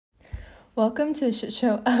Welcome to the shit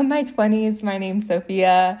show of my 20s. My name's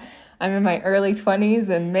Sophia. I'm in my early 20s,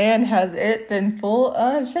 and man, has it been full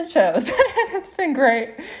of shit shows. It's been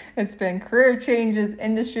great. It's been career changes,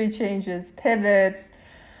 industry changes, pivots,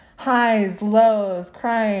 highs, lows,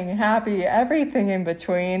 crying, happy, everything in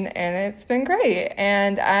between, and it's been great.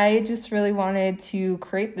 And I just really wanted to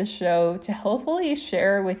create the show to hopefully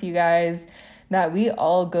share with you guys that we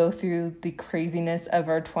all go through the craziness of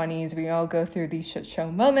our 20s. We all go through these shit show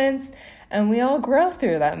moments and we all grow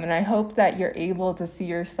through them. And I hope that you're able to see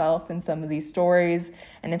yourself in some of these stories.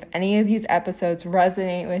 And if any of these episodes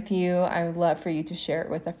resonate with you, I would love for you to share it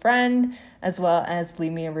with a friend, as well as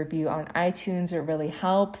leave me a review on iTunes. It really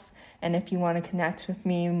helps. And if you want to connect with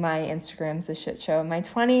me, my Instagram's the shit show of my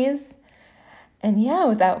 20s. And yeah,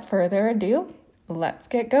 without further ado, let's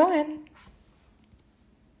get going.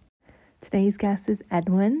 Today's guest is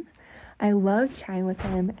Edwin. I love chatting with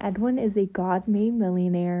him. Edwin is a God-made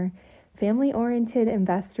millionaire, family-oriented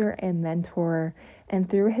investor and mentor. And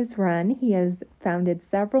through his run, he has founded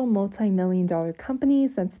several multi-million-dollar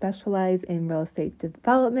companies that specialize in real estate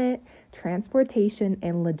development, transportation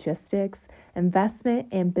and logistics, investment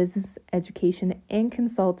and business education and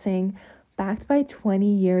consulting, backed by 20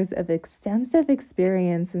 years of extensive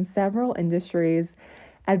experience in several industries.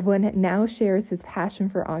 Edwin now shares his passion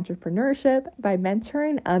for entrepreneurship by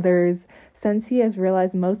mentoring others, since he has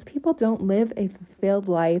realized most people don't live a fulfilled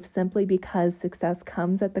life simply because success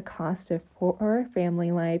comes at the cost of poor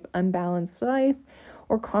family life, unbalanced life,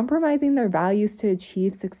 or compromising their values to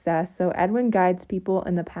achieve success. So Edwin guides people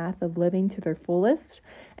in the path of living to their fullest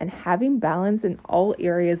and having balance in all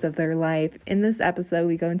areas of their life. In this episode,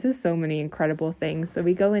 we go into so many incredible things. So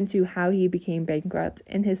we go into how he became bankrupt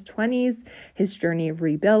in his 20s, his journey of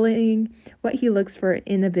rebuilding, what he looks for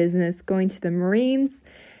in a business, going to the Marines,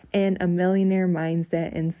 and a millionaire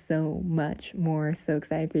mindset, and so much more. So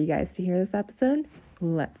excited for you guys to hear this episode.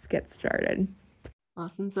 Let's get started.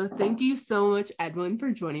 Awesome. So thank you so much, Edwin, for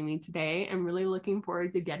joining me today. I'm really looking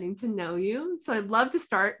forward to getting to know you. So I'd love to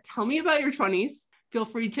start. Tell me about your 20s. Feel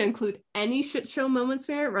free to include any shit show moments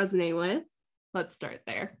where it resonate with. Let's start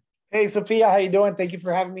there. Hey, Sophia, how you doing? Thank you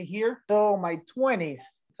for having me here. So my 20s,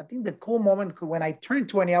 I think the cool moment when I turned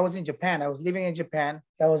 20, I was in Japan. I was living in Japan.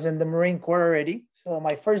 I was in the Marine Corps already. So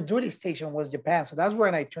my first duty station was Japan. So that's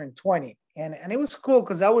when I turned 20. And it was cool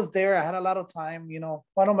because I was there. I had a lot of time.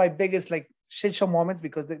 One of my biggest shit show moments,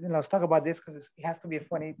 because let's talk about this because it has to be a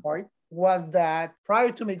funny part, was that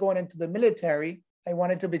prior to me going into the military, I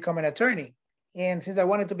wanted to become an attorney. And since I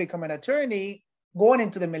wanted to become an attorney, going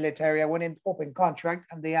into the military, I went in open contract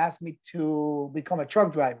and they asked me to become a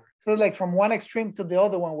truck driver. So like from one extreme to the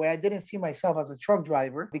other one, where I didn't see myself as a truck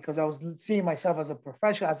driver because I was seeing myself as a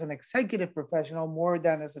professional, as an executive professional more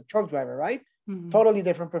than as a truck driver, right? Mm-hmm. Totally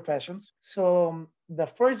different professions. So the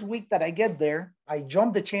first week that I get there, I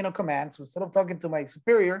jumped the chain of command. So instead of talking to my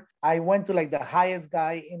superior, I went to the highest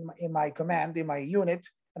guy in my command, in my unit.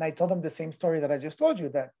 And I told him the same story that I just told you,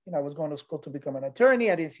 that, I was going to school to become an attorney.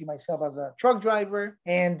 I didn't see myself as a truck driver.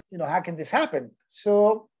 And, how can this happen?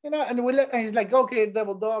 So, and he's like, okay,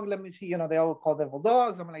 devil dog, let me see, they all call devil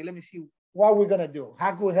dogs. I'm like, let me see what we're going to do.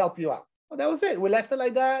 How can we help you out? Well, that was it. We left it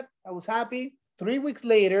like that. I was happy. 3 weeks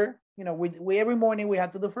later, we every morning we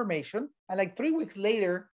had to do formation. And 3 weeks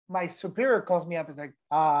later, my superior calls me up. It's like,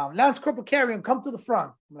 Lance Corporal Carrion, come to the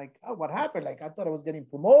front. I'm like, oh, what happened? I thought I was getting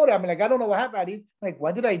promoted. I don't know what happened.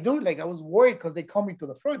 What did I do? I was worried because they called me to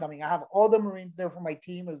the front. I have all the Marines there for my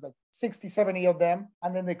team. It was 60, 70 of them.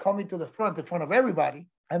 And then they call me to the front in front of everybody.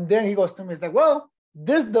 And then he goes to me, he's like, well,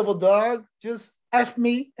 this devil dog just F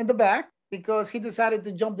me in the back because he decided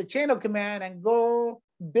to jump the chain of command and go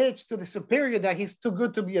bitch to the superior that he's too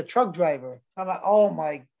good to be a truck driver. I'm like, oh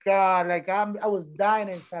my God, I was dying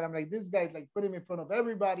inside. I'm like, this guy's putting me in front of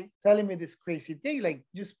everybody, telling me this crazy thing,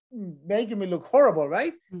 just making me look horrible,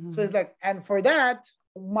 right? Mm-hmm. So it's and for that,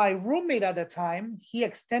 my roommate at the time, he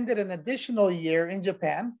extended an additional year in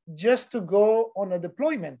Japan just to go on a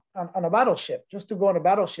deployment, on a battleship, just to go on a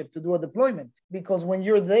battleship to do a deployment. Because when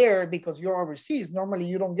you're there, because you're overseas, normally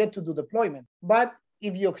you don't get to do deployment. But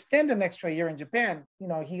if you extend an extra year in Japan,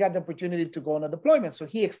 he got the opportunity to go on a deployment. So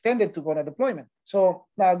he extended to go on a deployment. So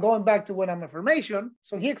now going back to when I'm in formation,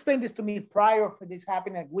 so he explained this to me prior for this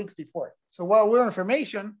happening weeks before. So while we're on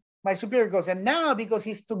formation, my superior goes, and now because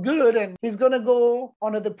he's too good and he's going to go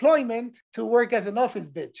on a deployment to work as an office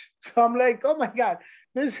bitch. So I'm like, oh my God,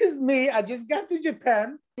 this is me. I just got to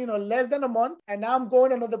Japan, less than a month. And now I'm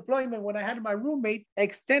going on a deployment when I had my roommate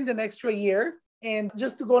extend an extra year and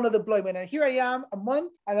just to go on a deployment. And here I am a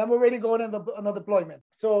month and I'm already going on a deployment.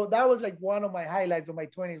 So that was like one of my highlights of my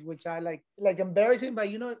 20s, which I like embarrassing, but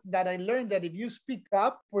that I learned that if you speak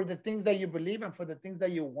up for the things that you believe and for the things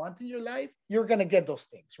that you want in your life, you're going to get those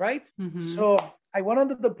things, right? Mm-hmm. So I went on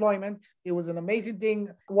the deployment. It was an amazing thing.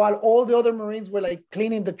 While all the other Marines were like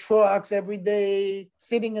cleaning the trucks every day,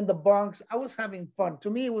 sitting in the bunks, I was having fun. To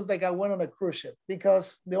me, it was like I went on a cruise ship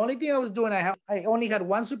because the only thing I was doing, I only had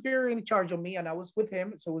one superior in charge of me and I was with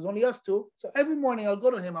him. So it was only us two. So every morning I'll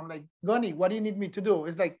go to him. I'm like, Gunny, what do you need me to do?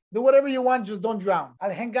 It's like, do whatever you want, just don't drown.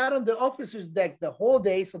 I'd hang out on the officer's deck the whole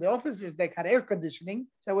day. So the officer's deck had air conditioning.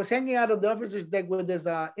 So I was hanging out on the officer's deck with this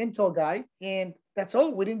intel guy, and that's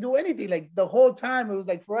all. We didn't do anything. Like the whole time, it was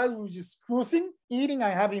like for us, we were just cruising, eating,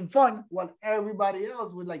 and having fun, while everybody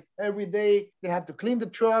else would like every day they had to clean the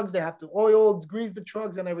trucks, they had to oil, grease the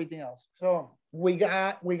trucks, and everything else. So we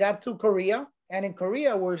got to Korea, and in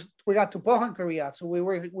Korea we got to Pohang, Korea. So we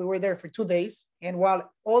were there for 2 days, and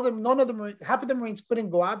while half of the Marines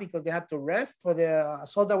couldn't go out because they had to rest for the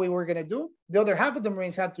assault that we were gonna do, the other half of the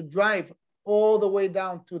Marines had to drive all the way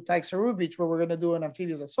down to Taiksaru Beach where we're gonna do an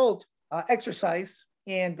amphibious assault exercise.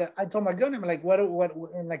 And I told my gun, I'm like, what,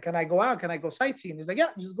 and like, can I go out? Can I go sightseeing? He's like, yeah,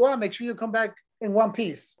 just go out. Make sure you come back in one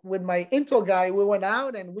piece. With my intel guy, we went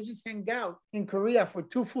out and we just hang out in Korea for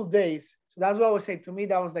 2 full days. So that's what I would say. To me,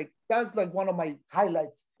 that's like one of my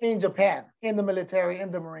highlights in Japan, in the military, in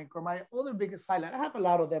the Marine Corps. My other biggest highlight, I have a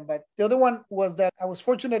lot of them, but the other one was that I was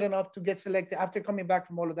fortunate enough to get selected after coming back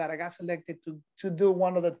from all of that. I got selected to do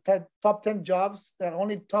one of the top 10 jobs that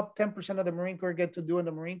only top 10% of the Marine Corps get to do in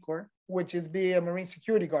the Marine Corps, which is be a Marine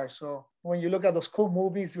security guard. So when you look at those cool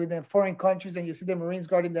movies within foreign countries and you see the Marines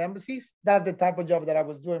guarding the embassies, that's the type of job that I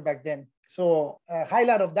was doing back then. So a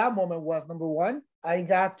highlight of that moment was, number one, I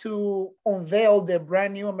got to unveil the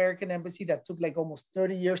brand new American embassy that took like almost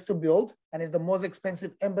 30 years to build and is the most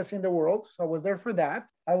expensive embassy in the world. So I was there for that.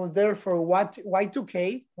 I was there for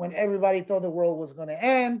Y2K when everybody thought the world was going to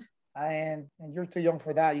end. And you're too young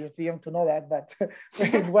for that. You're too young to know that. But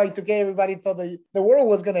Y2K, everybody thought the world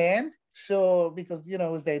was going to end. So because, it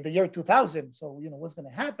was the year 2000. So, what's going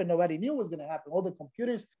to happen? Nobody knew what was going to happen. All the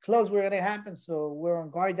computers closed were going to happen. So we're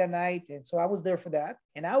on guard that night. And so I was there for that.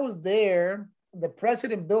 And I was there. The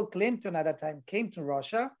president, Bill Clinton, at that time came to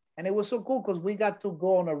Russia. And it was so cool because we got to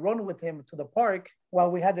go on a run with him to the park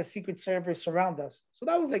while we had the Secret Service surround us. So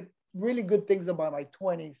that was like really good things about my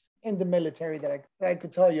 20s in the military that I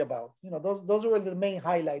could tell you about. Those were the main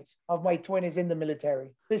highlights of my 20s in the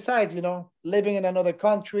military. Besides, living in another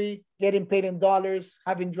country, getting paid in dollars,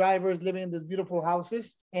 having drivers, living in these beautiful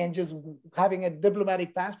houses, and just having a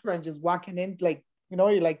diplomatic passport and just walking in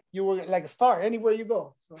you were like a star anywhere you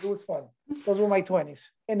go. So it was fun. Those were my 20s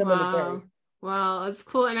in the military. Wow, that's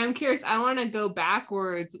cool. And I'm curious, I want to go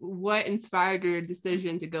backwards. What inspired your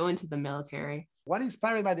decision to go into the military? What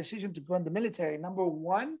inspired my decision to go in the military? Number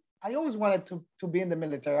one, I always wanted to be in the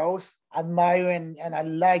military. I always admire and I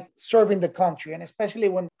like serving the country. And especially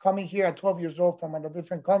when coming here at 12 years old from a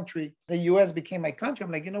different country, the US became my country.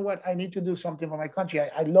 I'm like, you know what? I need to do something for my country.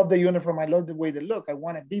 I love the uniform. I love the way they look. I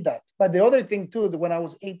want to be that. But the other thing too, that when I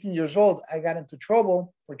was 18 years old, I got into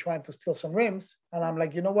trouble for trying to steal some rims. And I'm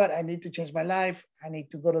like, you know what? I need to change my life. I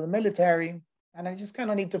need to go to the military. And I just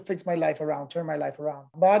kind of need to fix my life around, turn my life around.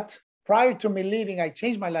 But prior to me leaving, I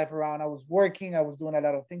changed my life around. I was working. I was doing a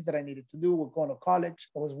lot of things that I needed to do. We're going to college.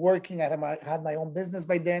 I was working. I had my own business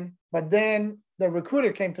by then. But then the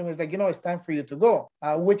recruiter came to me. He's like, it's time for you to go,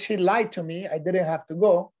 which he lied to me. I didn't have to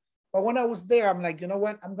go. But when I was there, I'm like, you know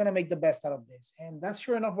what? I'm going to make the best out of this. And that's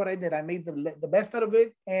sure enough what I did. I made the best out of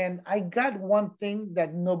it. And I got one thing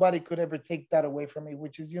that nobody could ever take that away from me,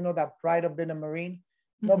 which is, that pride of being a Marine.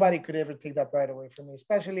 Nobody could ever take that pride away from me,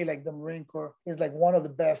 especially like the Marine Corps is like one of the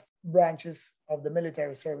best branches of the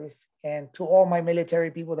military service. And to all my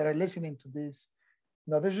military people that are listening to this,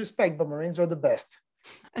 no disrespect, but Marines are the best.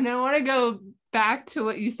 And I want to go back to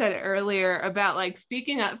what you said earlier about like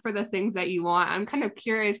speaking up for the things that you want. I'm kind of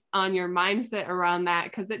curious on your mindset around that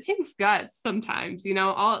because it takes guts sometimes,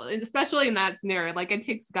 especially in that scenario. Like it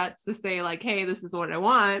takes guts to say like, hey, this is what I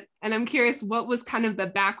want. And I'm curious, what was kind of the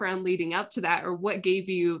background leading up to that, or what gave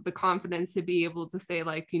you the confidence to be able to say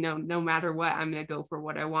like, no matter what, I'm going to go for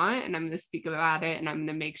what I want and I'm going to speak about it and I'm going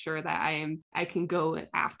to make sure that I can go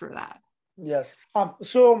after that. Yes.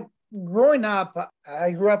 So growing up,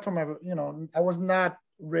 I grew up from I was not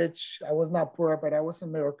rich. I was not poor, but I was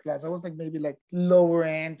in middle class. I was like maybe like lower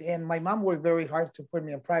end. And my mom worked very hard to put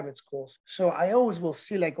me in private schools. So I always will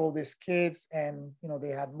see like all these kids and, they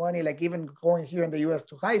had money, like even going here in the US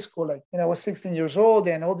to high school, like, I was 16 years old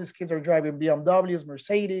and all these kids are driving BMWs,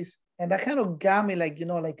 Mercedes. And that kind of got me like,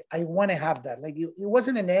 like I want to have that. Like it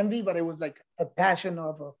wasn't an envy, but it was like a passion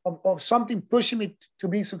of something pushing me to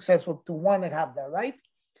be successful, to want to have that, right?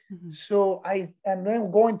 Mhm. So and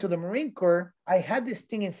then going to the Marine Corps, I had this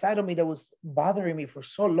thing inside of me that was bothering me for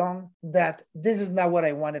so long that this is not what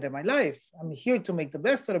I wanted in my life. I'm here to make the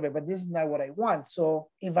best out of it, but this is not what I want. So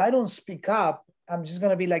if I don't speak up, I'm just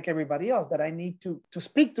going to be like everybody else, that I need to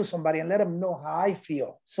speak to somebody and let them know how I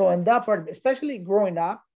feel. So in that part, especially growing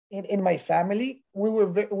up in my family,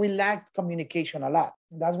 we lacked communication a lot.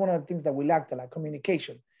 That's one of the things that we lacked a lot,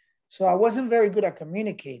 communication. So I wasn't very good at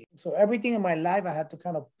communicating. So everything in my life, I had to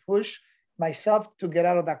kind of push myself to get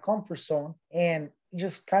out of that comfort zone and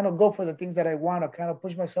just kind of go for the things that I want, or kind of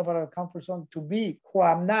push myself out of the comfort zone to be who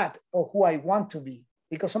I'm not or who I want to be.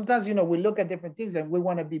 Because sometimes, we look at different things and we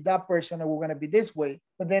want to be that person, or we're going to be this way.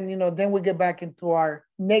 But then, then we get back into our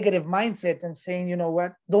negative mindset and saying, you know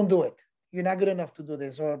what, don't do it. You're not good enough to do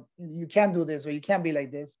this, or you can't do this, or you can't be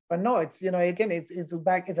like this. But no, it's, again, it's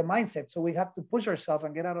a mindset. So we have to push ourselves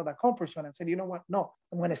and get out of that comfort zone and say, you know what, no,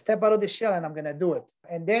 I'm going to step out of the shell and I'm going to do it.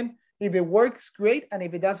 And then if it works, great. And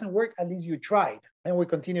if it doesn't work, at least you tried. And we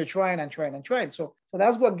continue trying and trying and trying. So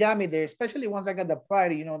that's what got me there, especially once I got the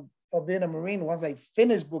pride, of being a Marine. Once I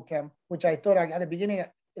finished boot camp, which I thought at the beginning,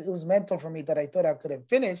 it was mental for me that I thought I couldn't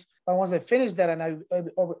finish. But once I finished that and I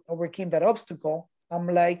overcame that obstacle, I'm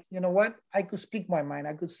like, you know what? I could speak my mind.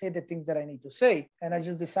 I could say the things that I need to say. And I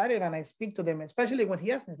just decided, and I speak to them, especially when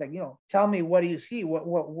he asked me, it's like, tell me, what do you see?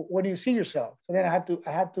 What do you see yourself? So then I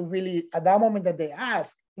had to really, at that moment that they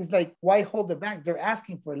ask, it's like, why hold it back? They're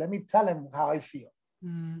asking for it. Let me tell them how I feel.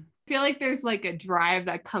 I feel like there's like a drive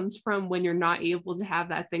that comes from when you're not able to have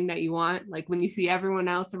that thing that you want. Like when you see everyone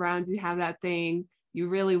else around you have that thing, you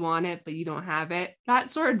really want it, but you don't have it. That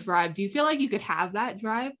sort of drive, do you feel like you could have that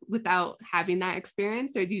drive without having that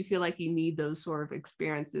experience? Or do you feel like you need those sort of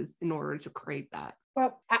experiences in order to create that?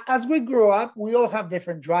 Well, as we grow up, we all have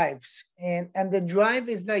different drives. And the drive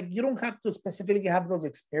is like, you don't have to specifically have those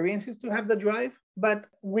experiences to have the drive, but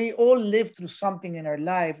we all live through something in our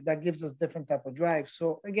life that gives us different type of drive.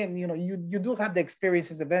 So again, you do have the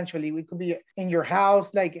experiences eventually. It could be in your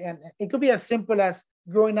house, and it could be as simple as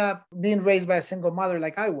growing up, being raised by a single mother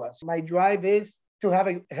like I was. My drive is to have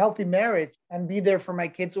a healthy marriage and be there for my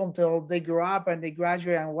kids until they grow up and they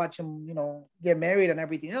graduate, and watch them, get married and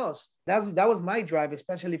everything else. That was my drive,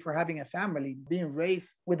 especially for having a family, being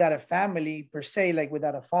raised without a family per se, like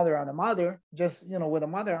without a father and a mother, just, with a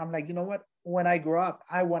mother. I'm like, you know what? When I grow up,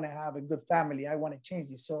 I want to have a good family. I want to change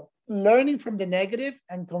this. So learning from the negative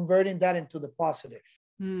and converting that into the positive.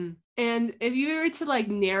 And if you were to like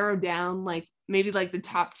narrow down, like maybe like the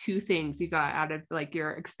top two things you got out of like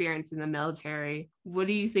your experience in the military, what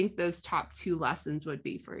do you think those top two lessons would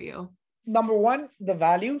be for you? Number one, the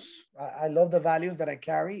values. I love the values that I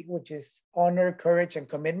carry, which is honor, courage, and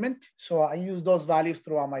commitment. So I use those values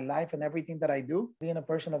throughout my life and everything that I do, being a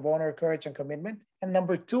person of honor, courage, and commitment. And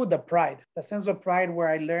number two, the pride, the sense of pride where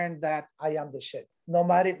I learned that I am the shit. No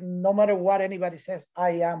matter what anybody says,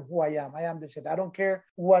 I am who I am. I am the shit. I don't care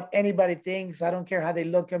what anybody thinks. I don't care how they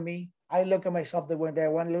look at me. I look at myself the way that I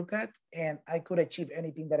want to look at, and I could achieve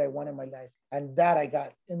anything that I want in my life. And that I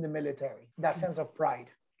got in the military, that sense of pride.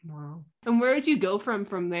 Wow. And where did you go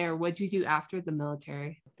from there? What did you do after the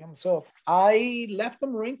military? So I left the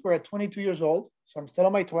Marine Corps at 22 years old. So I'm still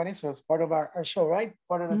in my 20s. So it's part of our show, right?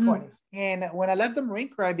 Part of the 20s. And when I left the Marine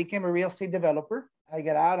Corps, I became a real estate developer. I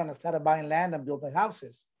got out and I started buying land and building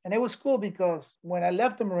houses. And it was cool because when I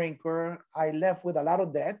left the Marine Corps, I left with a lot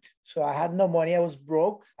of debt. So I had no money. I was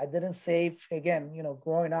broke. I didn't save. Again,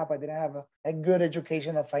 growing up, I didn't have a good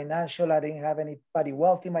education of financial. I didn't have anybody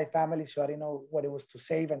wealthy in my family. So I didn't know what it was to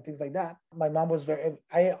save and things like that. My mom was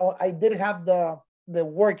I did have the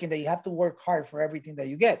working that you have to work hard for everything that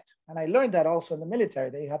you get. And I learned that also in the military,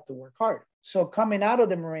 that you have to work hard. So coming out of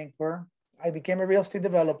the Marine Corps, I became a real estate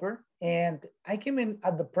developer, and I came in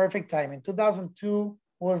at the perfect time. In 2002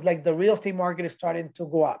 was like the real estate market is starting to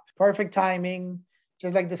go up. Perfect timing,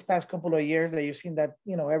 just like this past couple of years that you've seen that,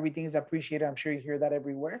 everything is appreciated. I'm sure you hear that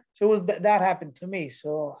everywhere. So it was that happened to me.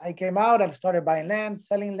 So I came out and started buying land,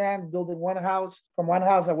 selling land, building one house. From one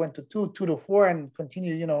house, I went to two to four, and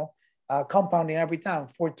continued, compounding every time,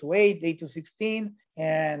 4 to 8, 8 to 16.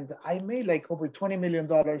 And I made like over $20 million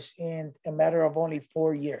in a matter of only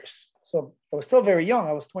 4 years. So I was still very young.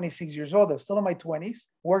 I was 26 years old. I was still in my 20s,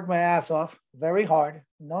 worked my ass off very hard,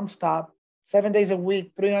 nonstop, 7 days a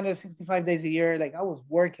week, 365 days a year. Like I was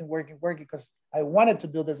working because I wanted to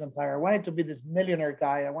build this empire. I wanted to be this millionaire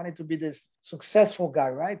guy. I wanted to be this successful guy,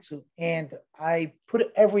 right? So, and I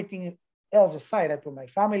put everything else aside. I put my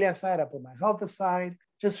family aside. I put my health aside,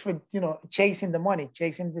 just for, chasing the money,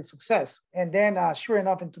 chasing the success. And then sure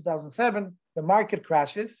enough, in 2007, the market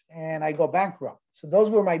crashes and I go bankrupt. So those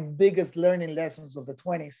were my biggest learning lessons of the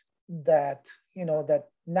 20s, that, that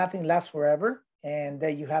nothing lasts forever and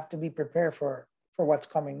that you have to be prepared for what's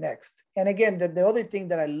coming next. And again, the other thing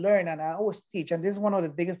that I learned, and I always teach, and this is one of the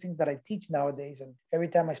biggest things that I teach nowadays, and every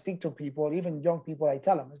time I speak to people, even young people, I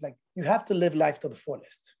tell them, it's like, you have to live life to the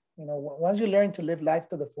fullest. Once you learn to live life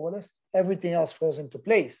to the fullest, everything else falls into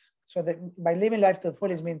place. So that by living life to the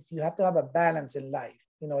fullest means you have to have a balance in life.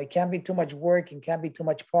 It can't be too much work. It can't be too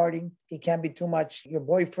much partying. It can't be too much your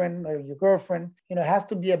boyfriend or your girlfriend. It has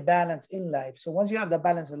to be a balance in life. So once you have the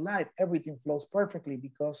balance in life, everything flows perfectly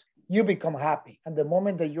because you become happy. And the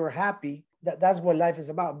moment that you're happy, that's what life is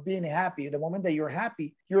about, being happy. The moment that you're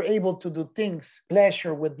happy, you're able to do things,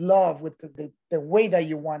 pleasure, with love, with the way that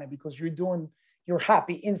you want it, because you're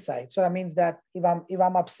happy inside. So that means that if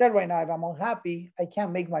I'm upset right now, if I'm unhappy, I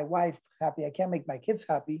can't make my wife happy. I can't make my kids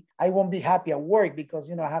happy. I won't be happy at work because,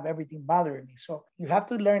 I have everything bothering me. So you have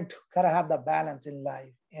to learn to kind of have the balance in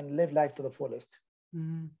life and live life to the fullest.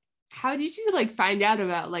 Mm. How did you find out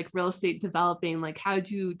about real estate developing? How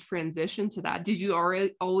did you transition to that? Did you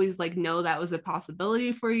always know that was a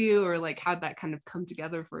possibility for you, or how'd that kind of come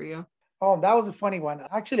together for you? Oh, that was a funny one.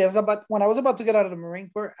 Actually, when I was about to get out of the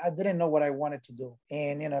Marine Corps, I didn't know what I wanted to do.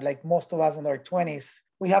 And, like most of us in our 20s,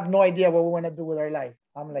 we have no idea what we want to do with our life.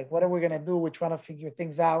 I'm like, what are we going to do? We're trying to figure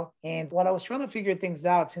things out. And while I was trying to figure things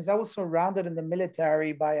out, since I was surrounded in the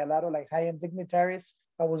military by a lot of high-end dignitaries,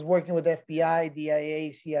 I was working with FBI,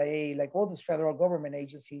 DIA, CIA, all these federal government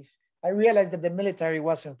agencies. I realized that the military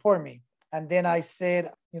wasn't for me. And then I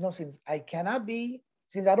said, since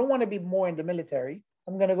I don't want to be more in the military,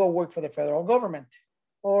 I'm going to go work for the federal government,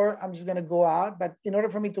 or I'm just going to go out. But in order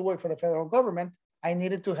for me to work for the federal government, I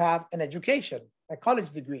needed to have an education, a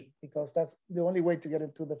college degree, because that's the only way to get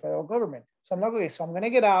into the federal government. So I'm like, okay, so I'm going to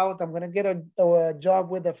get out. I'm going to get a job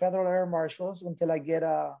with the Federal Air Marshals until I get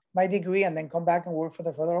my degree, and then come back and work for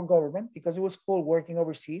the federal government, because it was cool working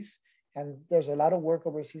overseas. And there's a lot of work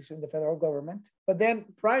overseas in the federal government. But then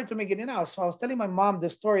prior to me getting out, so I was telling my mom the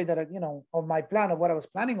story that, of my plan, of what I was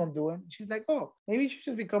planning on doing. She's like, oh, maybe you should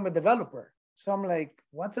just become a developer. So I'm like,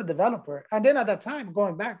 what's a developer? And then at that time,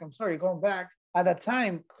 going back, at that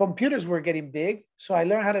time, computers were getting big. So I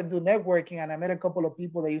learned how to do networking, and I met a couple of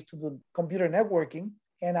people that used to do computer networking.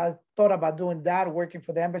 And I thought about doing that, working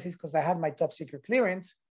for the embassies, because I had my top secret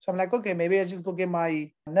clearance. So I'm like, okay, maybe I just go get my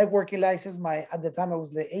networking license. At the time, it was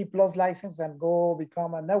the A+ license, and go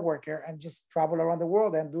become a networker and just travel around the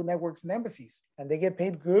world and do networks in embassies. And they get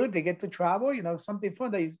paid good. They get to travel, something fun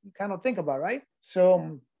that you kind of think about, right?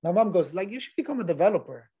 So my mom goes, you should become a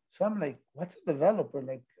developer. So I'm like, what's a developer?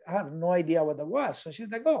 I have no idea what that was. So she's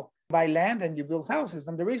like, oh, buy land and you build houses.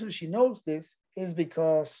 And the reason she knows this is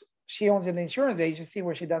because she owns an insurance agency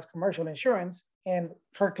where she does commercial insurance, and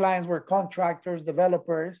her clients were contractors,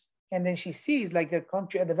 developers. And then she sees a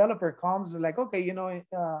developer comes okay,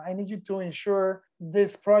 I need you to insure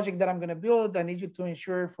this project that I'm going to build. I need you to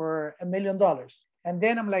insure for $1 million. And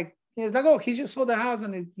then I'm like, he's like, oh, he just sold the house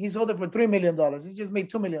and he sold it for $3 million. He just made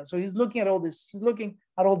 $2 million. So he's looking at all this. He's looking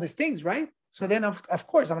at all these things, right? So then, of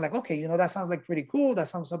course, I'm like, okay, that sounds pretty cool. That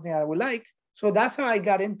sounds something I would like. So that's how I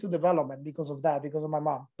got into development, because of my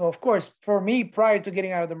mom. So of course, for me, prior to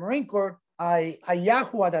getting out of the Marine Corps, I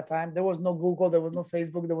Yahoo at that time, there was no Google, there was no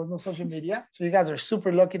Facebook, there was no social media. So you guys are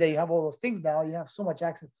super lucky that you have all those things now. You have so much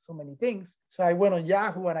access to so many things. So I went on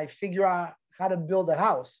Yahoo and I figured out how to build a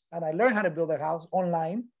house. And I learned how to build a house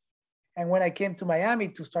online. And when I came to Miami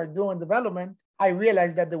to start doing development, I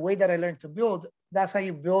realized that the way that I learned to build, that's how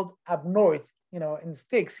you build up north. In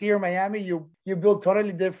sticks. Here in Miami, you build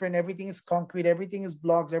totally different. Everything is concrete, everything is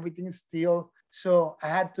blocks, everything is steel. So I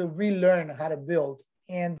had to relearn how to build.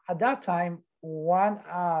 And at that time,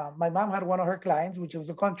 my mom had one of her clients, which was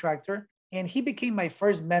a contractor, and he became my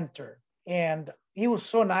first mentor. And he was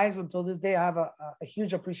so nice. Until this day, I have a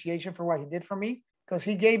huge appreciation for what he did for me, because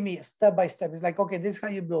he gave me step by step. He's like, okay, this is how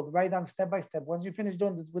you build, write down step by step. Once you finish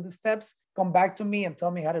doing this with the steps, come back to me and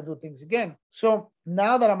tell me how to do things again. So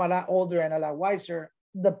now that I'm a lot older and a lot wiser,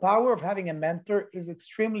 the power of having a mentor is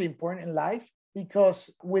extremely important in life, because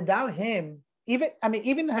without him,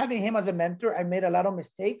 even having him as a mentor, I made a lot of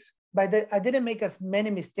mistakes, but I didn't make as many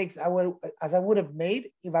mistakes as I would have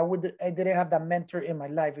made if I didn't have that mentor in my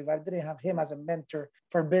life, if I didn't have him as a mentor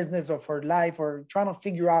for business or for life, or trying to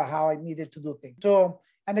figure out how I needed to do things. So,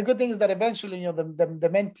 and the good thing is that eventually, the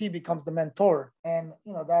mentee becomes the mentor, and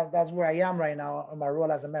that's where I am right now in my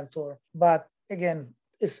role as a mentor. But again,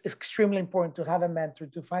 it's extremely important to have a mentor,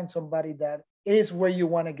 to find somebody that is where you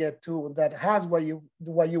want to get to, that has what you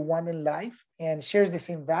want in life and shares the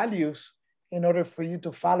same values in order for you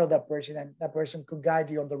to follow that person and that person could guide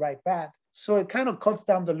you on the right path. So it kind of cuts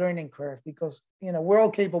down the learning curve because, we're all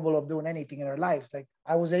capable of doing anything in our lives. Like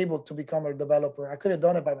I was able to become a developer. I could have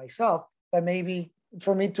done it by myself, but maybe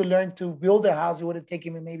for me to learn to build a house, it would have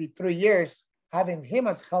taken me maybe 3 years. Having him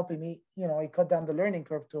as helping me, it cut down the learning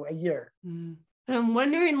curve to a year. Mm. I'm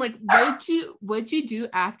wondering, like, what'd you do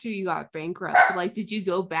after you got bankrupt? Like, did you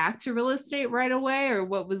go back to real estate right away, or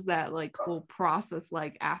what was that like whole process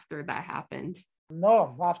like after that happened?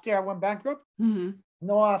 No, after I went bankrupt. Mm-hmm.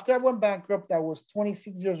 No, after I went bankrupt, I was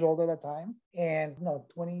 26 years old at the time. And no,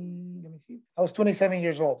 20, let me see. I was 27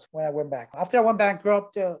 years old when I went back. After I went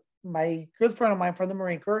bankrupt, my good friend of mine from the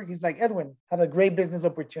Marine Corps, he's like, Edwin, I have a great business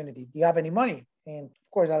opportunity. Do you have any money? And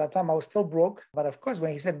of course, at that time, I was still broke. But of course,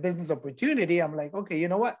 when he said business opportunity, I'm like, okay, you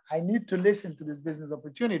know what? I need to listen to this business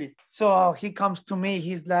opportunity. So he comes to me.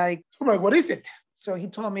 He's like, I'm like, what is it? So he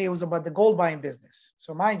told me it was about the gold buying business.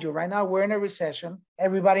 So mind you, right now we're in a recession.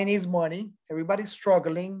 Everybody needs money. Everybody's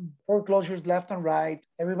struggling. Foreclosures left and right.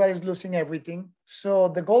 Everybody's losing everything.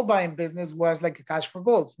 So the gold buying business was like a cash for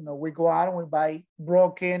gold. We go out and we buy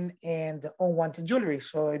broken and unwanted jewelry.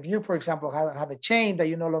 So if you, for example, have a chain that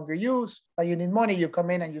you no longer use, but you need money, you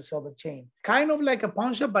come in and you sell the chain. Kind of like a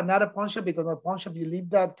pawn shop, but not a pawn shop, because a pawn shop, you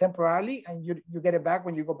leave that temporarily and you get it back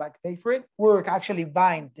when you go back to pay for it. We're actually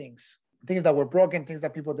buying things that were broken, things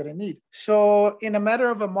that people didn't need. So in a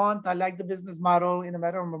matter of a month, I like the business model. In a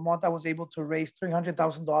matter of a month, I was able to raise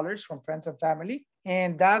 $300,000 from friends and family.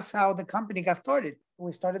 And that's how the company got started.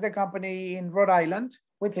 We started the company in Rhode Island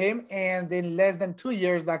with him. And in less than 2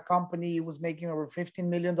 years, that company was making over $15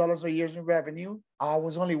 million a year in revenue. I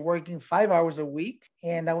was only working 5 hours a week.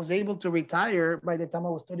 And I was able to retire by the time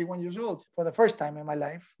I was 31 years old for the first time in my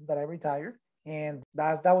life that I retired. And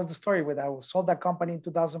that was the story with that. I sold that company in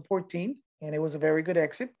 2014, and it was a very good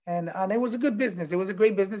exit. And it was a good business. It was a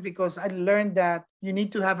great business because I learned that you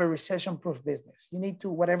need to have a recession-proof business. You need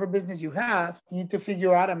to, whatever business you have, you need to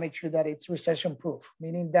figure out and make sure that it's recession-proof.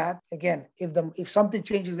 Meaning that, again, if something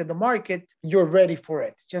changes in the market, you're ready for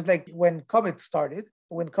it. Just like when COVID started,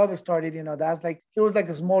 that's like, it was like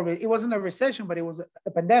it wasn't a recession, but it was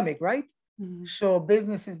a pandemic, right? Mm-hmm. So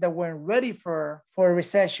businesses that weren't ready for a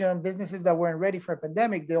recession, businesses that weren't ready for a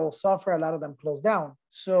pandemic, they all suffer. A lot of them closed down.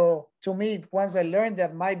 So to me, once I learned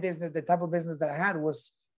that my business, the type of business that I had,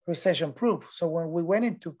 was recession proof. So when we went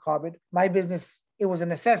into COVID, my business, it was a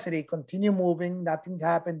necessity. Continue moving. Nothing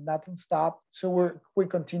happened. Nothing stopped. So we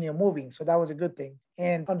continue moving. So that was a good thing.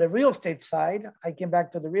 And on the real estate side, I came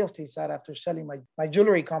back to the real estate side after selling my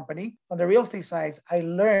jewelry company. On the real estate side, I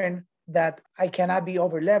learned that I cannot be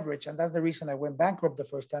over leveraged. And that's the reason I went bankrupt the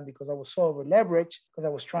first time, because I was so over leveraged, because I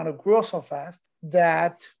was trying to grow so fast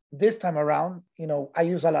that this time around, I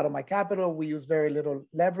use a lot of my capital. We use very little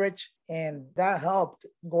leverage. And that helped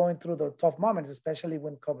going through the tough moments, especially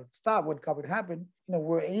when COVID happened.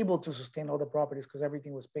 We're able to sustain all the properties because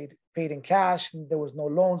everything was paid in cash. And there was no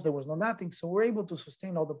loans, there was no nothing. So we're able to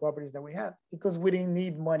sustain all the properties that we had because we didn't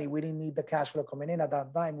need money. We didn't need the cash flow coming in at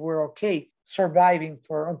that time. We're okay surviving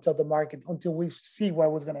until we see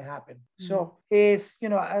what was going to happen. Mm-hmm. So it's,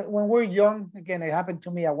 when we're young, again, it happened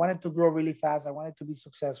to me. I wanted to grow really fast. I wanted to be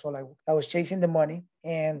successful. I was chasing the money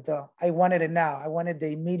and I wanted it now. I wanted the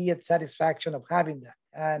immediate satisfaction of having that.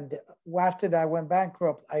 And after that, I went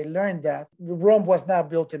bankrupt. I learned that Rome was not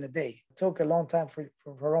built in a day. It took a long time for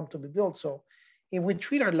Rome to be built. So if we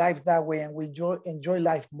treat our lives that way and we enjoy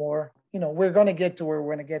life more, we're going to get to where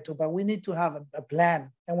we're going to get to, but we need to have a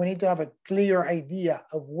plan and we need to have a clear idea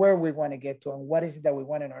of where we want to get to and what is it that we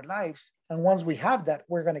want in our lives. And once we have that,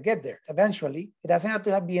 we're going to get there eventually. It doesn't have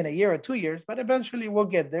to be in a year or 2 years, but eventually we'll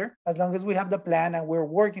get there as long as we have the plan and we're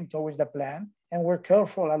working towards the plan and we're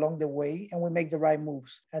careful along the way and we make the right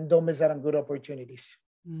moves and don't miss out on good opportunities.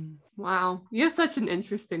 Wow. You have such an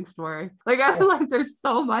interesting story. Like, I feel like there's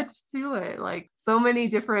so much to it, like so many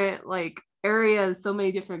different areas, so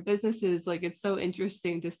many different businesses. Like, it's so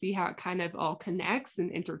interesting to see how it kind of all connects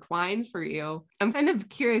and intertwines for you. I'm kind of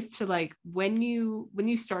curious to when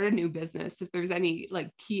you start a new business, if there's any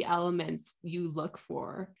key elements you look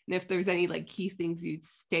for, and if there's any key things you'd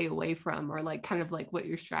stay away from, or kind of what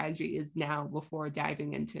your strategy is now before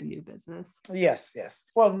diving into a new business. Yes.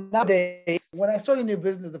 Well, nowadays, when I start a new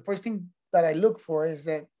business, the first thing that I look for is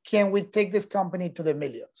that, can we take this company to the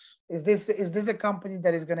millions? Is this a company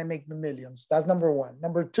that is going to make the millions? That's number one.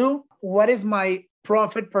 Number two, what is my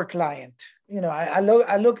profit per client? I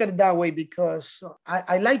look at it that way because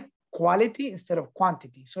I like quality instead of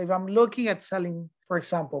quantity. So if I'm looking at selling, for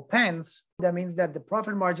example, pens, that means that the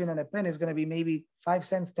profit margin on a pen is going to be maybe 5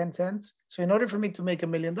 cents, 10 cents. So in order for me to make $1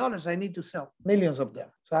 million, I need to sell millions of them.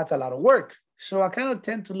 So that's a lot of work. So I kind of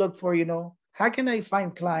tend to look for, how can I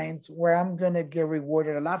find clients where I'm going to get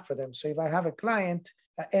rewarded a lot for them? So if I have a client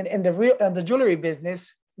and the jewelry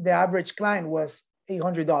business, the average client was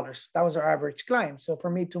 $800. That was our average client. So for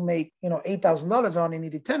me to make, $8,000, I only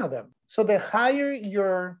needed 10 of them. So the higher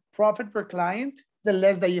your profit per client, the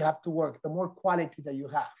less that you have to work, the more quality that you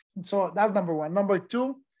have. And so that's number one. Number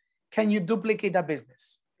two, can you duplicate that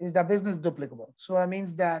business? Is that business duplicable? So that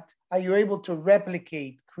means that are you able to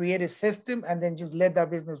replicate, create a system, and then just let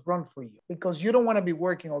that business run for you? Because you don't want to be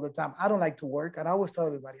working all the time. I don't like to work. And I always tell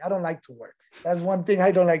everybody, I don't like to work. That's one thing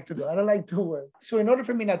I don't like to do. I don't like to work. So in order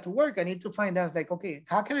for me not to work, I need to find out, like, okay,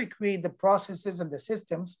 how can I create the processes and the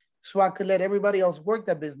systems so I could let everybody else work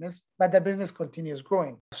that business, but the business continues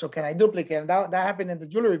growing? So can I duplicate? And that happened in the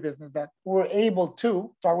jewelry business, that we're able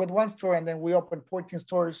to start with one store, and then we opened 14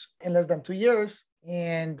 stores in less than 2 years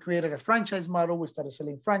and created a franchise model. We started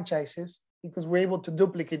selling franchises because we're able to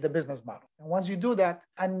duplicate the business model. And once you do that,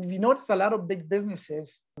 and you notice a lot of big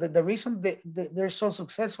businesses, the reason they're so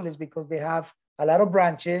successful is because they have a lot of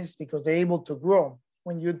branches, because they're able to grow.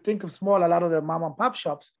 When you think of small, a lot of the mom and pop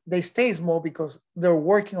shops, they stay small because they're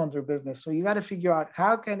working on their business. So you got to figure out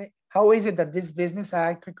how is it that this business,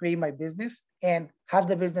 I could create my business and have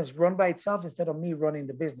the business run by itself instead of me running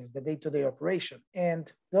the business, the day-to-day operation.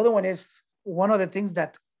 And the other one is, one of the things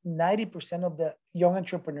that 90% of the young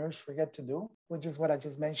entrepreneurs forget to do, which is what I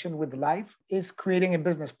just mentioned with life, is creating a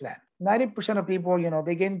business plan. 90% of people,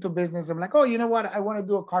 they get into business. I'm like, oh, you know what? I want to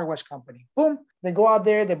do a car wash company. Boom. They go out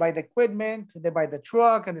there, they buy the equipment, they buy the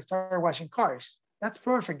truck, and they start washing cars. That's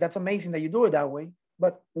perfect. That's amazing that you do it that way.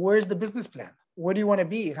 But where's the business plan? Where do you want to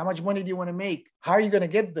be? How much money do you want to make? How are you going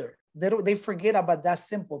to get there? They forget about that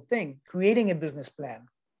simple thing, creating a business plan.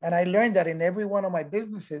 And I learned that in every one of my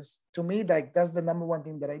businesses. To me, like, that's the number one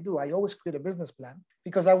thing that I do. I always create a business plan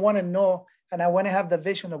because I want to know and I want to have the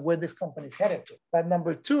vision of where this company is headed to. But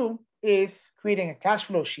number two is creating a cash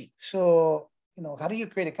flow sheet. So, how do you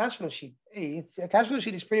create a cash flow sheet? A cash flow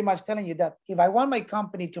sheet is pretty much telling you that if I want my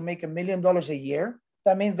company to make $1 million a year,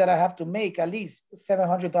 that means that I have to make at least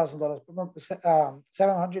 $700,000 per month,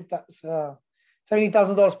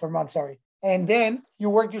 $70,000 per month, sorry. And then you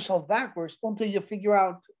work yourself backwards until you figure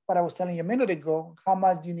out what I was telling you a minute ago, how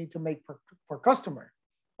much do you need to make per customer,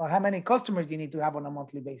 or how many customers do you need to have on a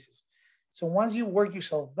monthly basis. So once you work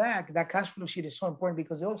yourself back, that cash flow sheet is so important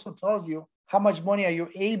because it also tells you how much money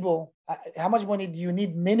how much money do you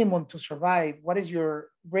need minimum to survive? What is your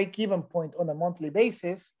break-even point on a monthly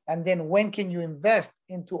basis? And then when can you invest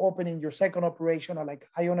into opening your second operation? Or like,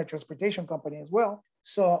 I own a transportation company as well.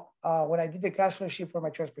 So when I did the cash flow sheet for my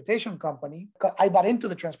transportation company, I bought into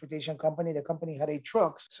the transportation company. The company had 8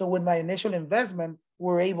 trucks. So with my initial investment, we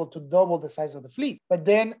were able to double the size of the fleet. But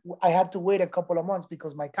then I had to wait a couple of months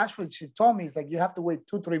because my cash flow sheet told me, it's like, you have to wait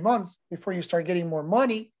 2-3 months before you start getting more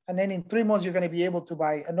money. And then in 3 months, you're going to be able to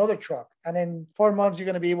buy another truck. And in 4 months, you're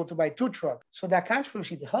going to be able to buy 2 trucks. So that cash flow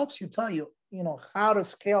sheet helps you tell you, how to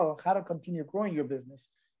scale, how to continue growing your business,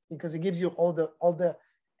 because it gives you all the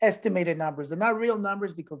estimated numbers. They're not real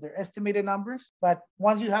numbers because they're estimated numbers. But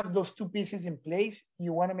once you have those 2 pieces in place,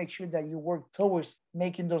 you want to make sure that you work towards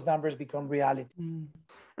making those numbers become reality. And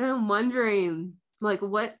I'm wondering, like,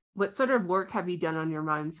 what sort of work have you done on your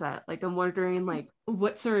mindset? Like, I'm wondering, like,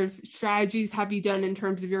 what sort of strategies have you done in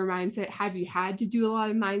terms of your mindset? Have you had to do a lot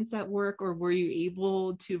of mindset work, or were you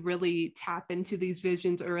able to really tap into these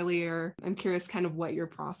visions earlier? I'm curious kind of what your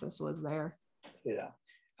process was there. Yeah.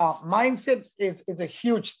 Mindset is a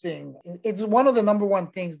huge thing. It's one of the number one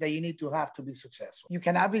things that you need to have to be successful. You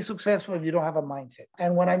cannot be successful if you don't have a mindset.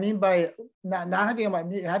 And what I mean by not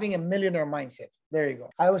having a millionaire mindset, there you go.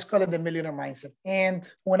 I always call it the millionaire mindset. And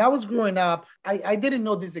when I was growing up, I didn't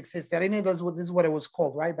know this existed. I didn't know this is what it was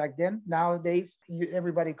called, right? Back then. Nowadays,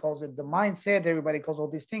 everybody calls it the mindset. Everybody calls all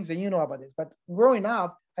these things, and you know about this. But growing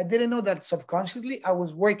up, I didn't know that subconsciously I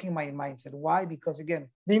was working my mindset. Why? Because again,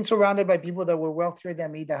 being surrounded by people that were wealthier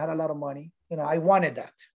than me, that had a lot of money, I wanted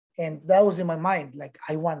that. And that was in my mind. Like,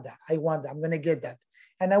 I want that. I'm going to get that.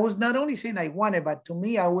 And I was not only saying I want it, but to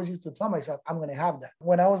me, I always used to tell myself, I'm going to have that.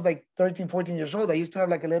 When I was like 13, 14 years old, I used to have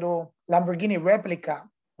like a little Lamborghini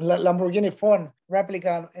phone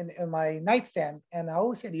replica in my nightstand. And I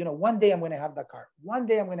always said, one day I'm going to have that car. One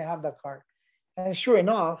day I'm going to have that car. And sure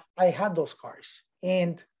enough, I had those cars.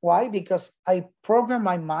 And why? Because I programmed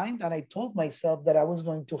my mind and I told myself that I was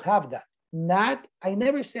going to have that. I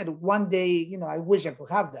never said one day, I wish I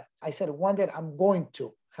could have that. I said one day I'm going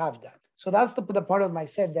to have that. So that's the part of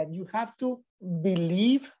myself that you have to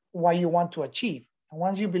believe what you want to achieve. And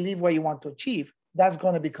once you believe what you want to achieve, that's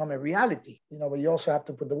going to become a reality, but you also have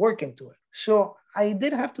to put the work into it. So I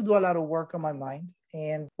did have to do a lot of work on my mind.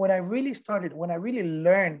 And when I really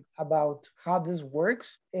learned about how this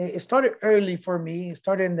works, it started early for me. It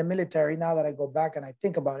started in the military. Now that I go back and I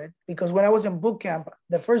think about it, because when I was in boot camp,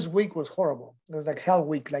 the first week was horrible. It was like hell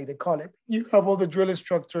week, like they call it. You have all the drill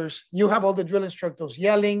instructors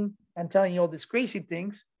yelling and telling you all these crazy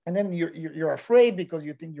things. And then you're afraid because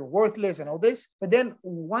you think you're worthless and all this. But then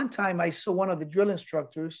one time I saw one of the drill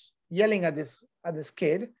instructors yelling at this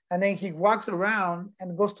kid, and then he walks around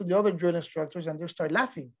and goes to the other drill instructors and they start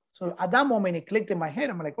laughing. So at that moment, it clicked in my head.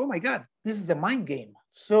 I'm like, oh my God, this is a mind game.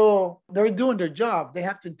 So they're doing their job. They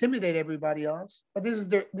have to intimidate everybody else, but this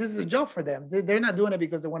is a job for them. They're not doing it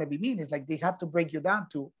because they want to be mean. It's like they have to break you down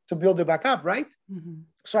to build you back up, right? Mm-hmm.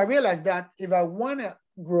 So I realized that if I want to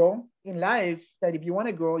grow in life, that if you want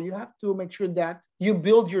to grow, you have to make sure that you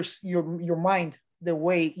build your mind the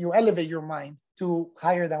way you elevate your mind to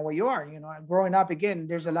higher than where you are. Growing up, again,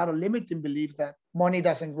 there's a lot of limiting beliefs that money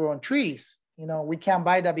doesn't grow on trees. We can't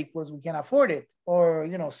buy that because we can't afford it, or,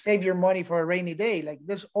 save your money for a rainy day. Like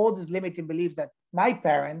there's all these limiting beliefs that my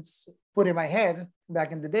parents put in my head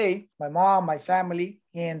back in the day, my mom, my family.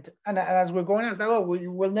 And as we're going, I was like, oh, we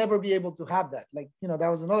will never be able to have that. Like, that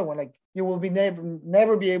was another one. Like you will be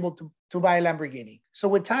never be able to buy a Lamborghini. So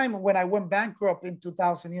with time, when I went bankrupt in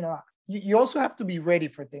 2000, you also have to be ready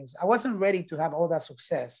for things. I wasn't ready to have all that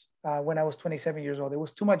success when I was 27 years old. It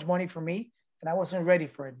was too much money for me, and I wasn't ready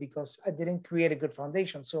for it because I didn't create a good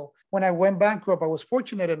foundation. So when I went bankrupt, I was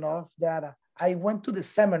fortunate enough that I went to the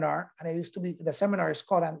seminar, and the seminar is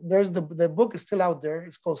called, and the book is still out there.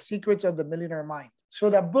 It's called Secrets of the Millionaire Mind. So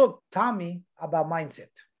that book taught me about mindset,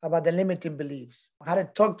 about the limiting beliefs, how to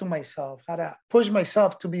talk to myself, how to push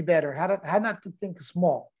myself to be better, how not to think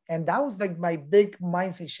small. And that was like my big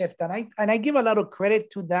mindset shift. And I give a lot of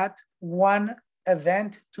credit to that one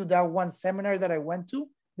event, to that one seminar that I went to,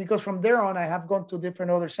 because from there on, I have gone to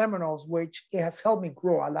different other seminars, which it has helped me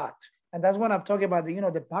grow a lot. And that's when I'm talking about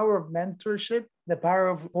the power of mentorship, the power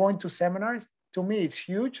of going to seminars. To me, it's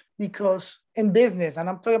huge, because in business, and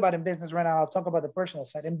I'm talking about in business right now, I'll talk about the personal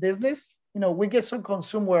side. In business, we get so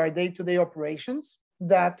consumed with our day-to-day operations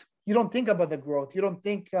that you don't think about the growth. You don't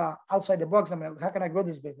think outside the box. I mean, how can I grow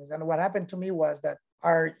this business? And what happened to me was that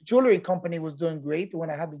our jewelry company was doing great when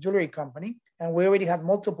I had the jewelry company, and we already had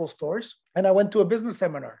multiple stores. And I went to a business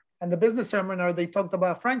seminar. And the business seminar, they talked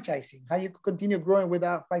about franchising, how you could continue growing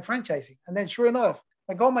by franchising. And then sure enough,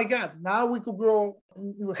 like, oh my God, now we could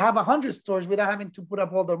have 100 stores without having to put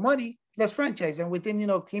up all their money. Let's franchise. And within,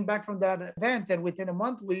 came back from that event, and within a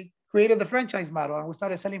month, we created the franchise model, and we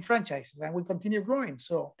started selling franchises, and we continue growing.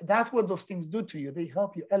 So that's what those things do to you. They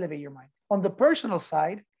help you elevate your mind. On the personal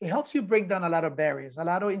side, it helps you break down a lot of barriers, a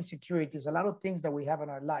lot of insecurities, a lot of things that we have in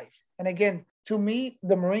our life. And again, to me,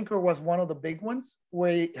 the Marine Corps was one of the big ones,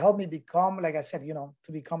 where it helped me become, like I said,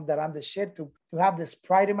 to become that I'm the shit, to have this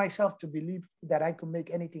pride in myself, to believe that I could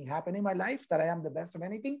make anything happen in my life, that I am the best of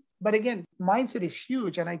anything. But again, mindset is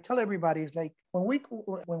huge. And I tell everybody, it's like when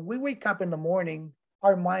we wake up in the morning,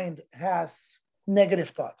 our mind has negative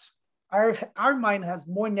thoughts. Our mind has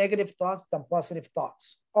more negative thoughts than positive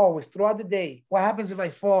thoughts. Always throughout the day. What happens if I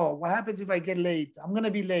fall? What happens if I get late? I'm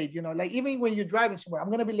gonna be late. Like even when you're driving somewhere, I'm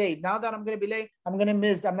gonna be late. Now that I'm gonna be late, I'm gonna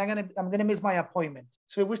miss my appointment.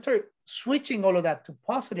 So if we start switching all of that to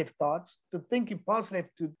positive thoughts, to thinking positive,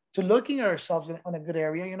 to looking at ourselves on a good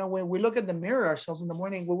area. When we look at the mirror ourselves in the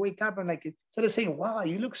morning, we wake up and like instead of saying, "Wow,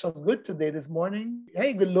 you look so good today this morning,"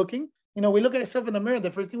 hey, good looking. We look at ourselves in the mirror.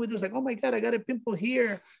 The first thing we do is like, oh my God, I got a pimple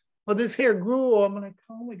here. Or this hair grew. I'm like,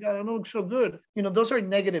 oh my God, I don't look so good. Those are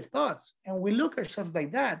negative thoughts. And we look at ourselves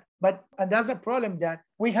like that. And that's a problem, that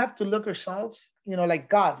we have to look ourselves, like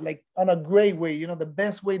God, like on a great way, the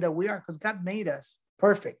best way that we are, because God made us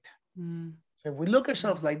perfect. Mm. So if we look at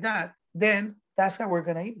ourselves like that, then that's how we're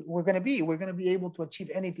gonna be. We're gonna be able to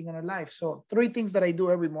achieve anything in our life. So 3 things that I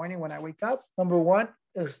do every morning when I wake up. Number 1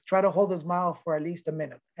 is try to hold a smile for at least a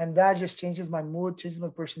minute. And that just changes my mood, changes my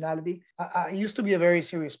personality. I used to be a very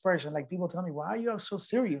serious person. Like people tell me, why are you so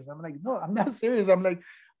serious? I'm like, no, I'm not serious. I'm like,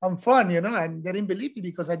 I'm fun, and they didn't believe me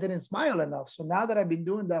because I didn't smile enough. So now that I've been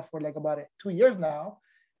doing that for like about 2 years now,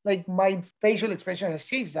 like my facial expression has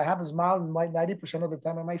changed. I have a smile 90% of the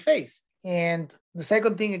time on my face. And the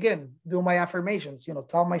second thing, again, do my affirmations,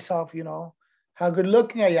 tell myself, how good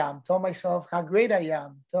looking I am. Tell myself how great I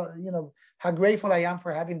am. How grateful I am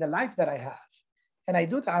for having the life that I have. And I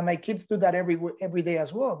do that. And my kids do that every day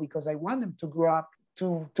as well, because I want them to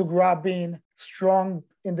grow up being strong,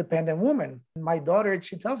 independent women. My daughter,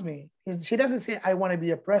 she tells me, she doesn't say, I want to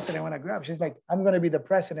be a president when I grow up. She's like, I'm going to be the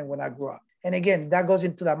president when I grow up. And again, that goes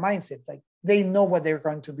into that mindset. Like they know what they're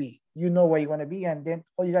going to be. You know what you want to be. And then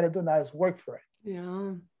all you got to do now is work for it.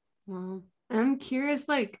 Yeah. Well, I'm curious,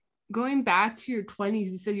 like going back to your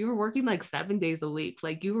 20s, you said you were working like 7 days a week.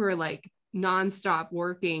 Like you were like nonstop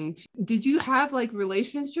working. Did you have like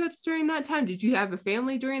relationships during that time? Did you have a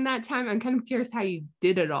family during that time? I'm kind of curious how you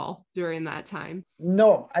did it all during that time.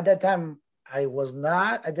 No, at that time, I was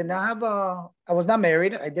not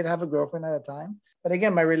married. I did have a girlfriend at the time. But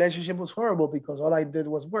again, my relationship was horrible because all I did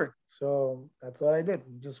was work. So that's what I did.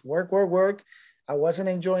 Just work, work, work. I wasn't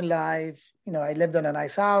enjoying life. I lived in a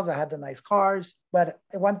nice house. I had the nice cars. But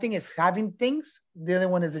one thing is having things. The other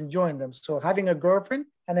one is enjoying them. So having a girlfriend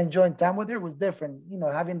and enjoying time with her was different.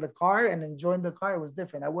 Having the car and enjoying the car was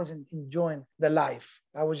different. I wasn't enjoying the life.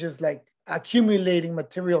 I was just like accumulating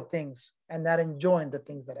material things and not enjoying the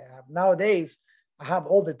things that I have. Nowadays, I have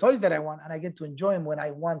all the toys that I want and I get to enjoy them when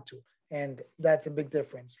I want to. And that's a big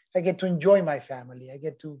difference. I get to enjoy my family. I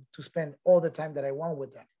get to spend all the time that I want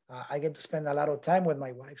with them. I get to spend a lot of time with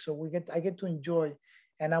my wife. So I get to enjoy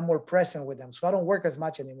and I'm more present with them. So I don't work as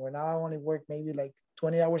much anymore. Now I only work maybe like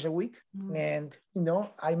 20 hours a week. And,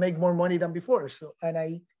 I make more money than before. So, and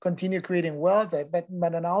I continue creating wealth, but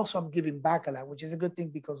then also I'm giving back a lot, which is a good thing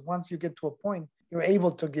because once you get to a point, you're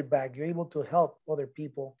able to give back. You're able to help other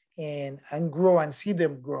people and grow and see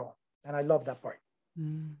them grow. And I love that part.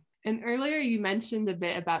 Mm. And earlier you mentioned a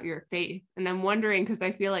bit about your faith. And I'm wondering, because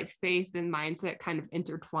I feel like faith and mindset kind of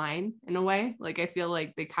intertwine in a way. Like I feel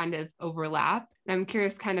like they kind of overlap. And I'm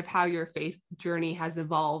curious kind of how your faith journey has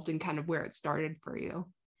evolved and kind of where it started for you.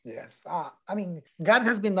 Yes. God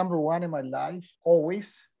has been number one in my life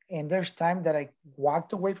always. And there's time that I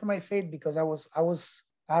walked away from my faith because I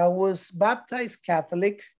was baptized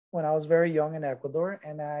Catholic when I was very young in Ecuador.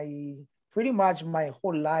 And I pretty much my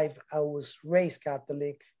whole life, I was raised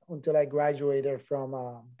Catholic until I graduated from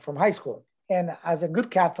high school. And as a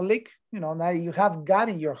good Catholic, now you have God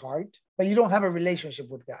in your heart, but you don't have a relationship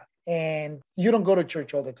with God. And you don't go to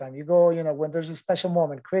church all the time. You go, when there's a special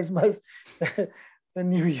moment, Christmas, the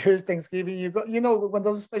New Year's, Thanksgiving, you go, when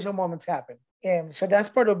those special moments happen. And so that's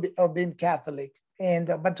part of being Catholic. And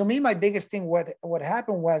but to me, my biggest thing, what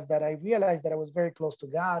happened was that I realized that I was very close to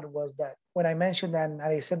God. Was that when I mentioned and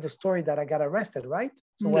I said the story that I got arrested, right?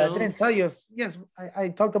 So what I didn't tell you is, yes, I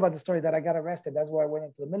talked about the story that I got arrested. That's why I went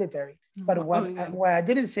into the military. But what I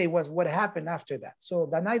didn't say was what happened after that. So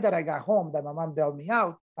the night that I got home, that my mom bailed me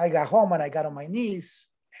out, I got home and I got on my knees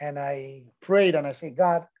and I prayed and I said,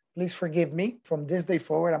 God, please forgive me. From this day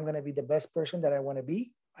forward, I'm going to be the best person that I want to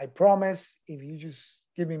be. I promise if you just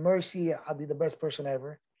give me mercy, I'll be the best person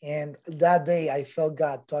ever. And that day I felt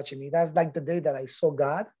God touching me. That's like the day that I saw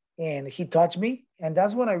God and he touched me. And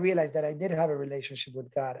that's when I realized that I did have a relationship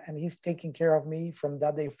with God and he's taking care of me from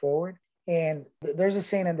that day forward. And there's a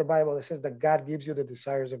saying in the Bible that says that God gives you the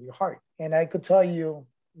desires of your heart. And I could tell you,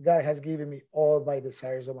 God has given me all my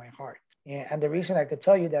desires of my heart. And the reason I could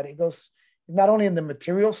tell you that it's not only in the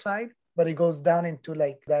material side, but it goes down into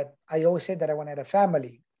like that. I always say that I wanted a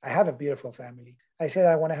family. I have a beautiful family. I said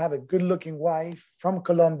I want to have a good looking wife from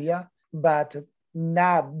Colombia, but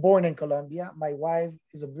not born in Colombia. My wife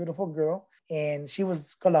is a beautiful girl and she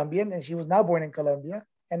was Colombian and she was not born in Colombia.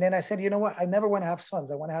 And then I said, you know what? I never want to have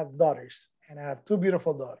sons. I want to have daughters and I have two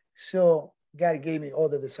beautiful daughters. So God gave me all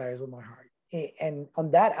the desires of my heart. And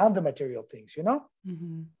on the material things,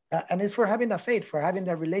 Mm-hmm. And it's for having that faith, for having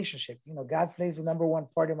that relationship. God plays the number one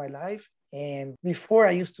part of my life. And before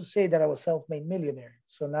I used to say that I was self-made millionaire.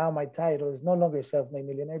 So now my title is no longer self-made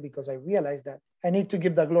millionaire because I realized that I need to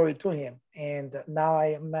give the glory to him. And now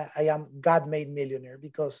I am God-made millionaire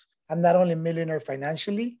because I'm not only a millionaire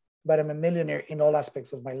financially, but I'm a millionaire in all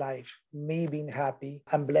aspects of my life. Me being happy,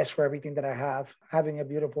 I'm blessed for everything that I have, having a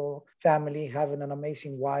beautiful family, having an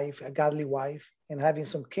amazing wife, a godly wife, and having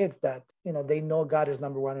some kids that, they know God is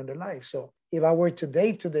number one in their life. So if I were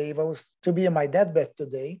today, if I was to be in my deathbed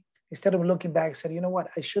today, instead of looking back, I said, you know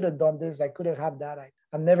what, I should have done this. I could have had that.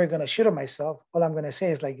 I'm never going to shit on myself. All I'm going to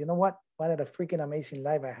say is like, you know what a freaking amazing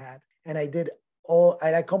life I had. And I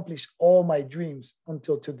accomplished all my dreams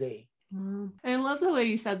until today. I love the way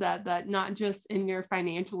you said that not just in your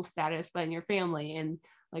financial status, but in your family and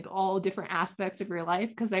like all different aspects of your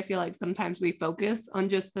life. Cause I feel like sometimes we focus on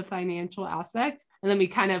just the financial aspect and then we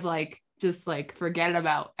kind of like, just like forget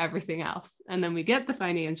about everything else. And then we get the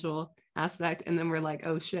financial aspect and then we're like,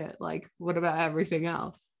 oh shit, like what about everything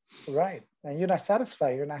else? Right. And you're not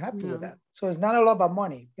satisfied. You're not happy with that. So it's not all about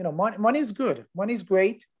money. Money is good. Money is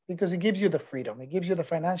great because it gives you the freedom. It gives you the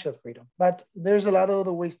financial freedom. But there's a lot of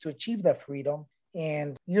other ways to achieve that freedom.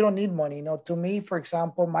 And you don't need money. To me, for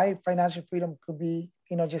example, my financial freedom could be,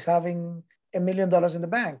 just having $1 million in the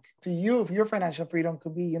bank. To you, if your financial freedom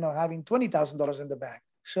could be, having $20,000 in the bank.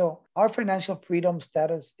 So our financial freedom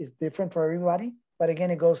status is different for everybody. But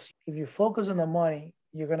again, it goes, if you focus on the money,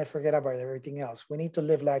 you're going to forget about everything else. We need to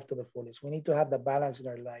live life to the fullest. We need to have the balance in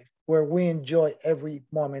our life where we enjoy every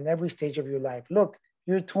moment, every stage of your life. Look,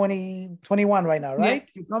 you're 20, 21 right now, right?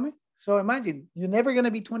 Yeah. You tell me? So imagine you're never going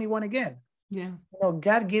to be 21 again. Yeah.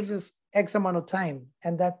 God gives us X amount of time.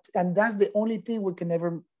 And that's the only thing we can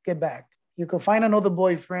never get back. You could find another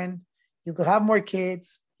boyfriend. You could have more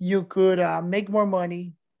kids. You could make more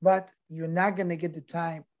money, but you're not going to get the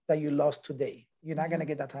time that you lost today. You're not going to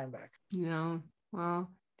get that time back. No. Wow.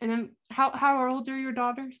 And then how old are your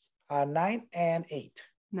daughters? 9 and 8.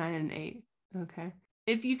 9 and 8. Okay.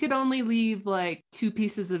 If you could only leave like 2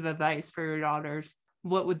 pieces of advice for your daughters,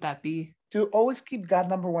 what would that be? To always keep God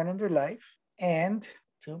number one in their life. And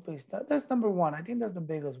that's number one. I think that's the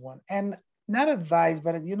biggest one. And not advice,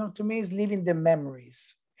 but to me, it's leaving the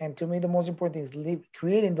memories. And to me, the most important thing is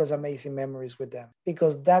creating those amazing memories with them,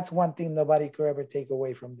 because that's one thing nobody could ever take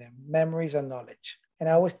away from them: memories and knowledge. And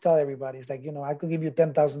I always tell everybody, it's like, I could give you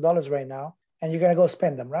 $10,000 right now and you're going to go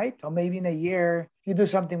spend them, right? Or maybe in a year, you do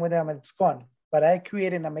something with them and it's gone. But I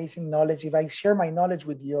create an amazing knowledge. If I share my knowledge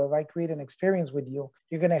with you, if I create an experience with you,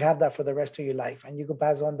 you're going to have that for the rest of your life. And you can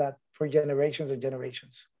pass on that for generations and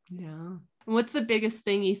generations. Yeah. What's the biggest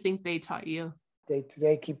thing you think they taught you?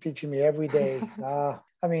 They keep teaching me every day.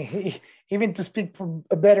 I mean, even to speak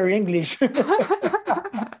a better English.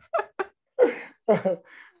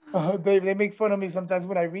 They make fun of me sometimes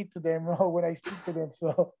when I read to them or when I speak to them.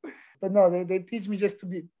 So, but no, they teach me just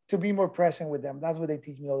to be more present with them. That's what they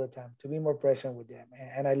teach me all the time, to be more present with them.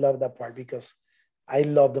 And I love that part because I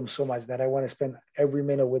love them so much that I want to spend every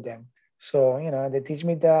minute with them. So, they teach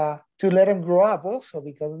me to let them grow up also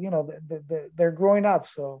because, they're growing up.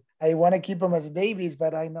 So I want to keep them as babies,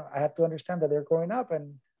 but I know I have to understand that they're growing up.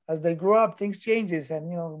 And as they grow up, things changes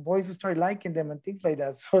and, boys will start liking them and things like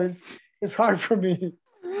that. So it's hard for me.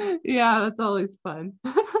 Yeah, that's always fun.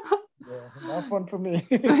 Yeah, not fun for me.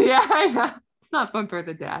 Yeah, I know. It's not fun for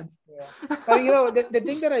the dads. Yeah. But the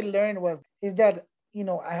thing that I learned is that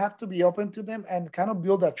I have to be open to them and kind of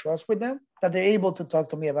build that trust with them that they're able to talk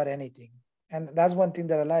to me about anything. And that's one thing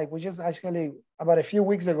that I like. We just actually, about a few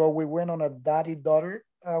weeks ago, we went on a daddy-daughter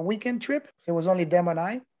weekend trip. So it was only them and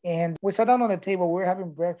I. And we sat down on the table, we were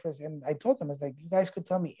having breakfast. And I told them, it's like, you guys could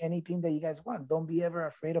tell me anything that you guys want. Don't be ever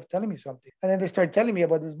afraid of telling me something. And then they started telling me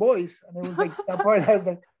about these boys. And it was like, that part, I was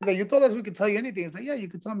like, you told us we could tell you anything. It's like, yeah, you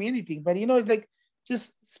could tell me anything. But, it's like,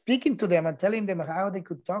 just speaking to them and telling them how they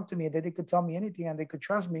could talk to me, that they could tell me anything and they could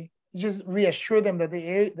trust me, just reassure them that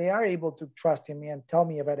they are able to trust in me and tell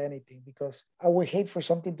me about anything, because I would hate for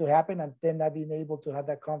something to happen and then not being able to have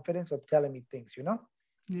that confidence of telling me things,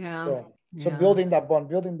 Yeah. So building that bond,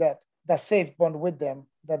 building that safe bond with them,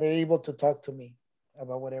 that they're able to talk to me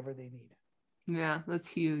about whatever they need. Yeah, that's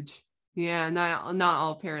huge. Yeah, not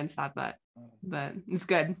all parents have that. But it's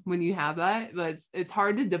good when you have that, but it's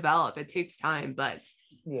hard to develop. It takes time, but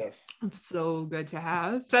yes, it's so good to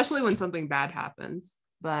have, especially when something bad happens.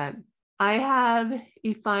 But I have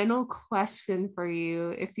a final question for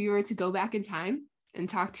you. If you were to go back in time and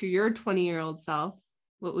talk to your 20-year-old self,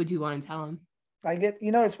 what would you want to tell him? I get,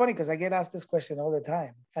 it's funny because I get asked this question all the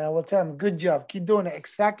time, and I will tell him, good job, keep doing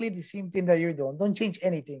exactly the same thing that you're doing. Don't change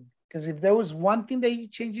anything. Because if there was one thing that you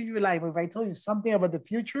change in your life, or if I tell you something about the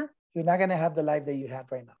future, you're not going to have the life that you have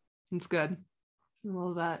right now. It's good. I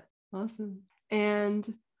love that. Awesome. And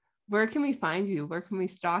where can we find you? Where can we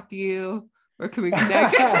stalk you? Where can we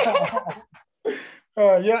connect?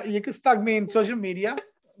 Yeah, you can stalk me in social media.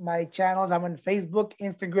 My channels, I'm on Facebook,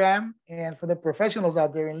 Instagram, and for the professionals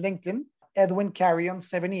out there in LinkedIn, Edwin Carrion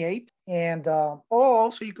 78. And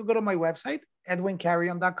also you could go to my website,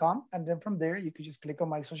 edwincarrion.com. And then from there, you could just click on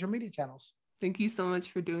my social media channels. Thank you so much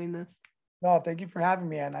for doing this. No, thank you for having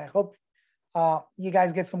me. And I hope you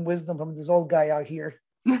guys get some wisdom from this old guy out here.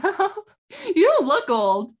 You don't look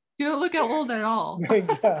old. You don't look old at all.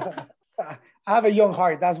 I have a young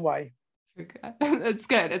heart. That's why. Okay. It's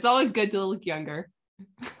good. It's always good to look younger.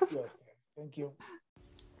 Yes, thank you.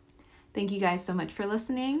 Thank you guys so much for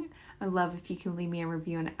listening. I'd love if you can leave me a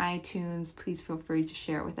review on iTunes. Please feel free to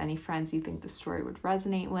share it with any friends you think the story would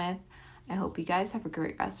resonate with. I hope you guys have a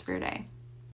great rest of your day.